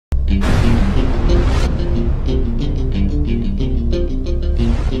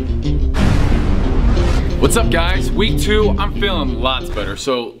What's up guys? Week 2, I'm feeling lots better.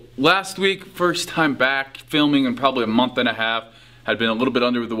 So last week, first time back filming in probably a month and a half, had been a little bit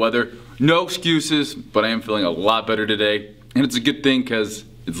under the weather. No excuses, but I am feeling a lot better today. And it's a good thing because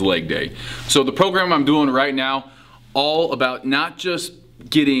it's leg day. So the program I'm doing right now, all about not just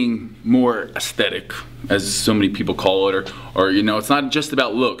getting more aesthetic, as so many people call it, or you know, it's not just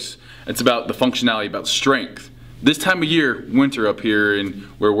about looks. It's about the functionality, about strength. This time of year, winter up here and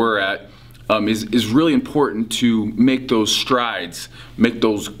where we're at, is really important to make those strides, make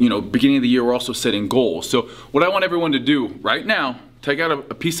those, you know, beginning of the year we're also setting goals. So what I want everyone to do right now, take out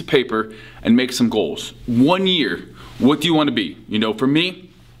a piece of paper and make some goals. 1 year, what do you want to be? You know, for me,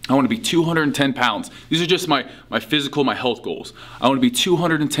 I want to be 210 pounds. These are just my physical, my health goals. I want to be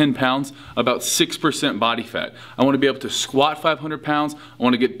 210 pounds, about 6% body fat. I want to be able to squat 500 pounds. I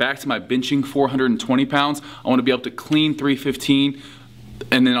want to get back to my benching 420 pounds. I want to be able to clean 315.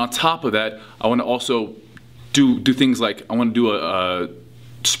 And then on top of that, I want to also do things like, I want to do a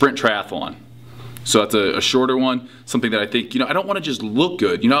sprint triathlon. So that's a shorter one, something that I think, you know, I don't want to just look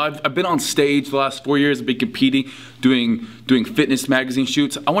good. You know, I've been on stage the last 4 years, I've been competing, doing fitness magazine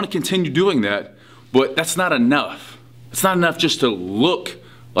shoots. I want to continue doing that, but that's not enough. It's not enough just to look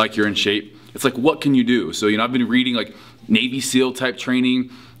like you're in shape. It's like, what can you do? So, you know, I've been reading like Navy SEAL type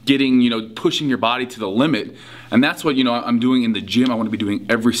training, getting, you know, pushing your body to the limit. And that's what, you know, I'm doing in the gym. I want to be doing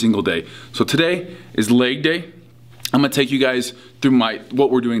every single day. So today is leg day. I'm gonna take you guys through what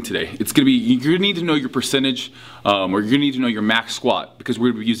we're doing today. It's gonna be, you're gonna need to know your percentage, or you're gonna need to know your max squat, because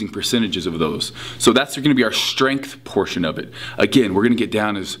we're gonna be using percentages of those. So that's gonna be our strength portion of it. Again, we're gonna get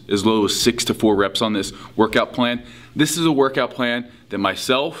down as low as 6 to 4 reps on this workout plan. This is a workout plan that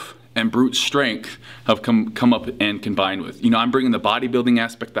myself and Brute Strength have come up and combined with. You know, I'm bringing the bodybuilding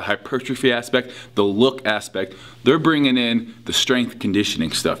aspect, the hypertrophy aspect, the look aspect. They're bringing in the strength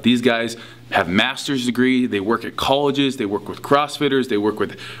conditioning stuff. These guys have master's degree, they work at colleges, they work with CrossFitters, they work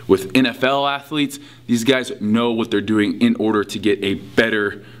with NFL athletes. These guys know what they're doing in order to get a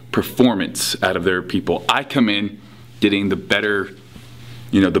better performance out of their people. I come in getting the better,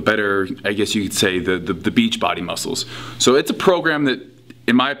 you know, the better, I guess you could say, the beach body muscles. So it's a program that,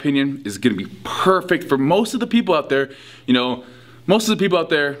 in my opinion, is gonna be perfect for most of the people out there. You know, most of the people out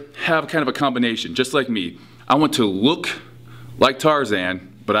there have kind of a combination, just like me. I want to look like Tarzan,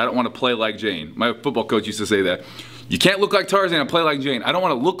 but I don't want to play like Jane. My football coach used to say that. You can't look like Tarzan and play like Jane. I don't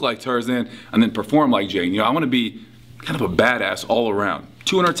want to look like Tarzan and then perform like Jane. You know, I want to be kind of a badass all around.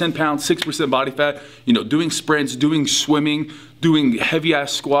 210 pounds, 6% body fat, you know, doing sprints, doing swimming, doing heavy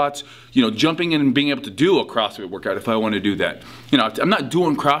ass squats, you know, jumping in and being able to do a CrossFit workout if I want to do that. You know, I'm not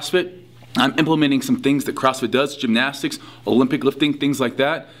doing CrossFit. I'm implementing some things that CrossFit does, gymnastics, Olympic lifting, things like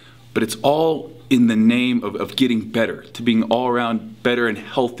that. But it's all in the name of getting better, to being all around better and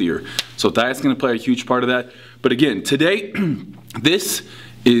healthier. So diet's gonna play a huge part of that. But again, today, this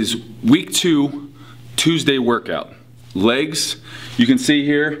is week 2, Tuesday workout. Legs, you can see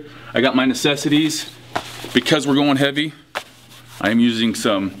here, I got my necessities. Because we're going heavy, I am using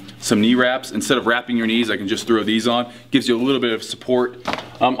some knee wraps. Instead of wrapping your knees, I can just throw these on. Gives you a little bit of support.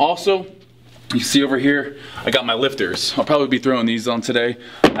 Also, you see over here, I got my lifters. I'll probably be throwing these on today.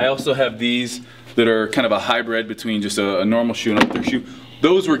 I also have these that are kind of a hybrid between just a normal shoe and a lifter shoe.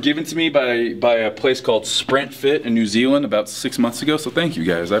 Those were given to me by a place called Sprint Fit in New Zealand about 6 months ago, so thank you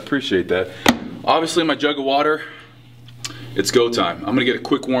guys, I appreciate that. Obviously my jug of water, it's go time. I'm gonna get a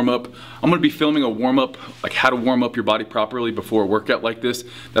quick warm up. I'm gonna be filming a warm up, like how to warm up your body properly before a workout like this.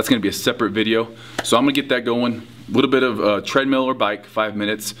 That's gonna be a separate video. So I'm gonna get that going. A little bit of treadmill or bike, 5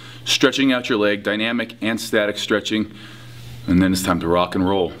 minutes, stretching out your leg, dynamic and static stretching, and then it's time to rock and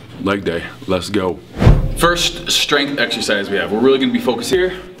roll. Leg day, let's go. First strength exercise we have. We're really gonna be focused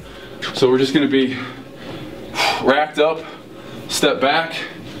here. So we're just gonna be racked up, step back,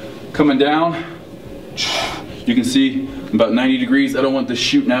 coming down. You can see about 90 degrees. I don't want this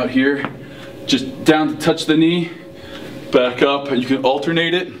shooting out here. Just down to touch the knee, back up, and you can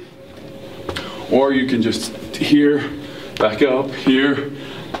alternate it. Or you can just here, back up, here.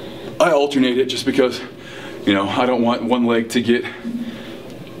 I alternate it just because, you know, I don't want one leg to get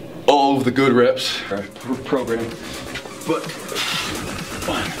all of the good reps program. But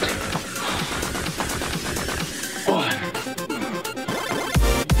one, 5, 6, 1.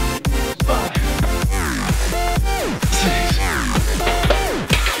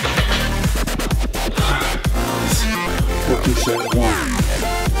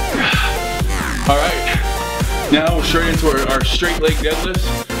 All right, now we're straight into our straight leg deadlifts.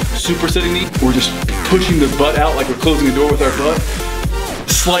 Supersetting knee, we're just pushing the butt out like we're closing the door with our butt.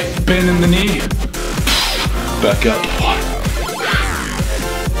 Slight bend in the knee. Back up. 1,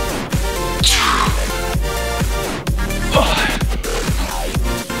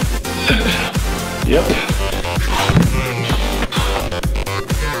 Yep.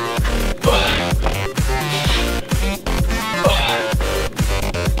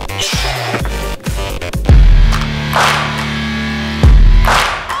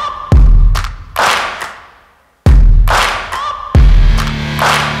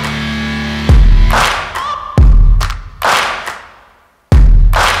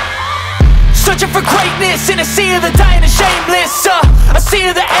 Searching for greatness in a sea of the dying and shameless, a sea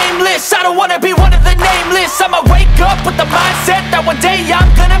of the aimless. I don't wanna be one of the nameless. I'ma wake up with the mindset that one day I'm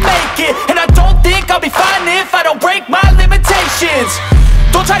gonna make it. And I don't think I'll be fine if I don't break my limitations.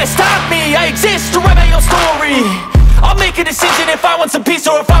 Don't try to stop me, I exist to write my own story. I'll make a decision if I want some peace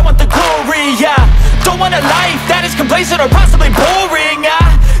or if I want the glory. Yeah, don't want a life that is complacent or possibly boring.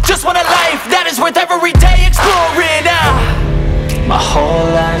 I just want a life that is worth every day exploring. My whole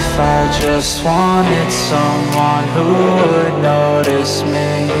life I just wanted someone who would notice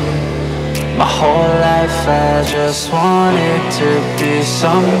me. My whole life I just wanted to be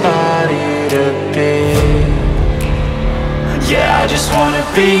somebody to be. Yeah, I just wanna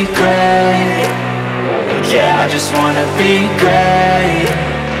be great. Yeah, I just wanna be great.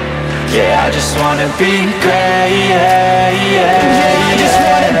 Yeah, I just wanna be great. Yeah, I just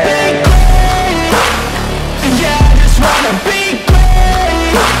wanna be great. Yeah, I just wanna be great.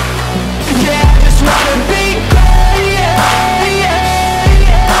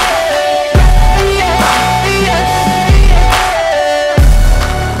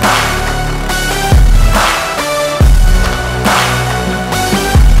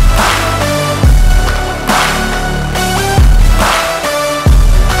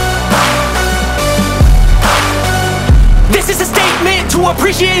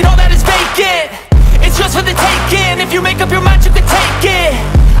 Appreciate all that is vacant. It's just for the taking. If you make up your mind, you can take it.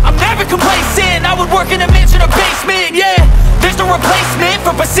 I'm never complacent. I would work in a mansion or basement. Yeah, there's no replacement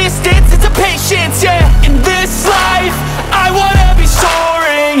for persistence. It's a patience. Yeah, in this life I wanna be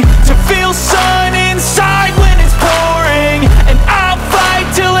soaring, to feel sun inside when it's pouring. And I'll fight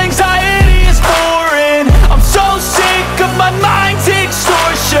till anxiety is foreign. I'm so sick of my mind's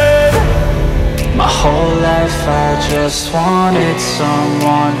extortion. My whole life I just wanted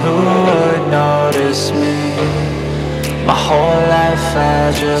someone who would notice me. My whole life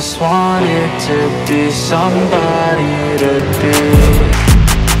I just wanted to be somebody to be.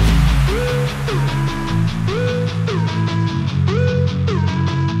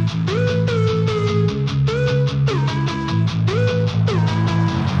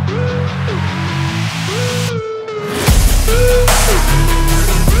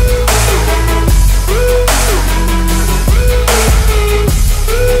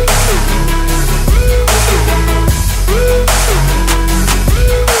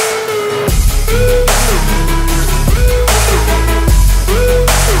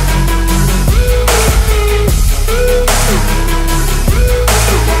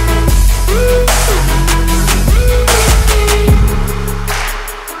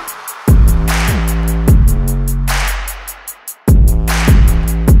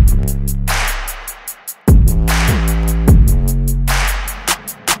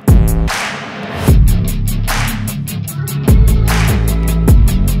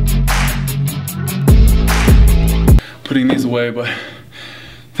 Putting these away, but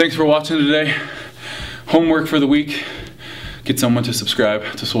thanks for watching today. Homework for the week: get someone to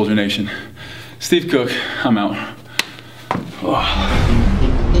subscribe to Soldier Nation. Steve Cook, I'm out. Oh.